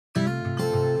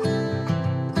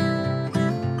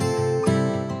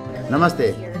नमस्ते,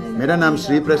 मेरा नाम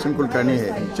श्री प्रसन्न कुलकर्णी है.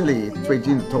 Actually, 最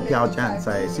近 投票站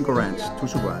在 Cinco Ranch,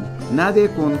 Tuxuguan. Nadie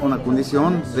con una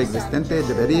condición preexistente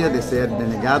debería de ser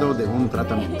denegado de un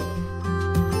tratamiento.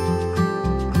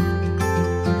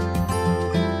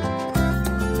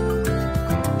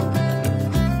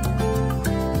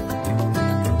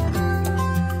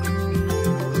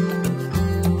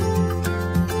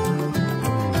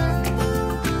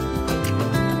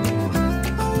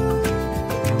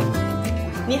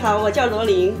 Hello, 我叫罗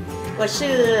琳，我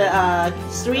是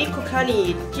Sri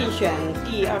Kulkarni 竞选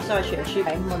第22选区。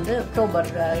Oktober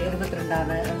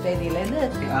 22 đề lên đó.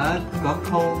 Có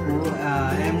khâu của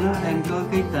em đó, em có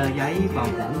cái tờ giấy bầu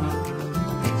cử đó.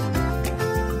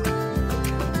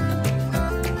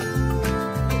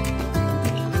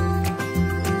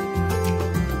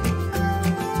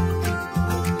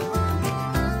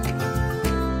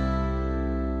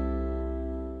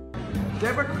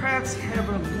 Democrats have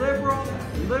a liberal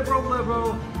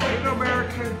Native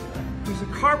American who's a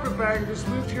carpetbagger, just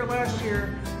moved here last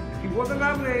year. He won the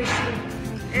nomination,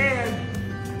 and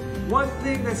one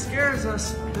thing that scares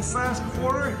us, this last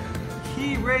quarter,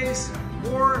 he raised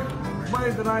more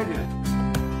money than I did.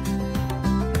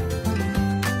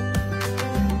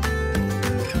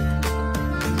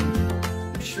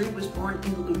 Sri was born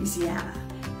in Louisiana,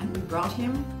 and we brought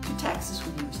him to Texas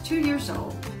when he was 2 years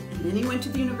old, and then he went to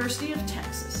the University of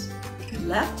Texas. He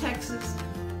left Texas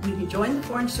when he joined the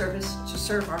Foreign Service to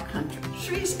serve our country.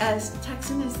 Sri's as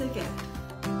Texan as they get.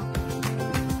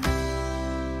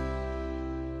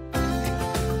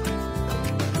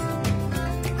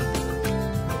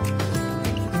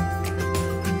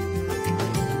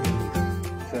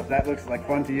 So if that looks like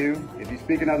fun to you, if you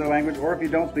speak another language, or if you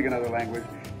don't speak another language,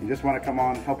 you just want to come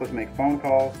on, help us make phone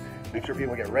calls, make sure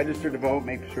people get registered to vote,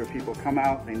 make sure people come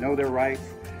out, they know their rights,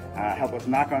 help us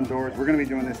knock on doors. We're going to be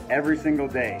doing this every single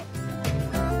day.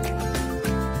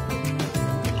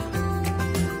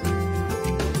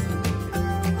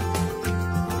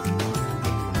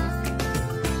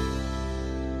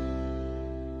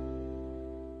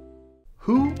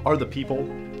 Who are the people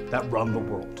that run the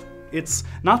world? It's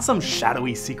not some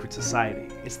shadowy secret society.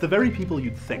 It's the very people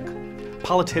you'd think.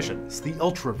 Politicians, the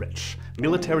ultra-rich,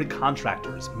 military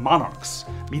contractors, monarchs,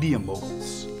 media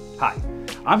moguls. Hi,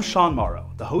 I'm Sean Morrow,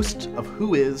 the host of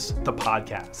Who Is, the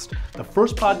podcast, the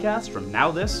first podcast from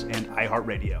NowThis and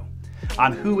iHeartRadio.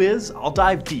 On Who Is, I'll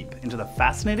dive deep into the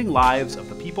fascinating lives of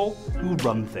the people who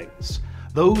run things,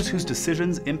 those whose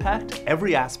decisions impact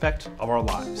every aspect of our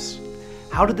lives.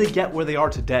 How did they get where they are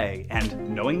today? And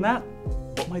knowing that,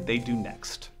 what might they do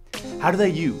next? How do they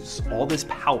use all this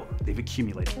power they've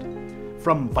accumulated?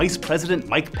 From Vice President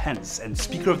Mike Pence and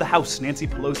Speaker of the House Nancy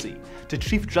Pelosi to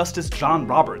Chief Justice John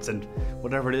Roberts and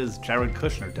whatever it is Jared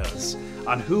Kushner does.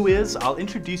 On Who Is, I'll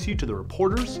introduce you to the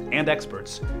reporters and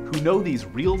experts who know these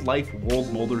real-life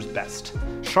world molders best.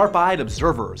 Sharp-eyed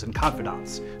observers and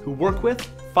confidants who work with,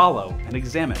 follow, and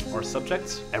examine our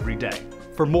subjects every day.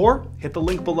 For more, hit the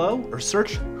link below or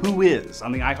search Who Is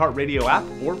on the iHeartRadio app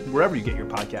or wherever you get your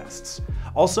podcasts.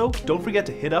 Also, don't forget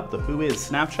to hit up the Who Is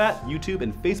Snapchat, YouTube,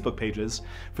 and Facebook pages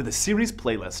for the series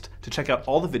playlist to check out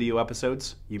all the video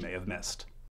episodes you may have missed.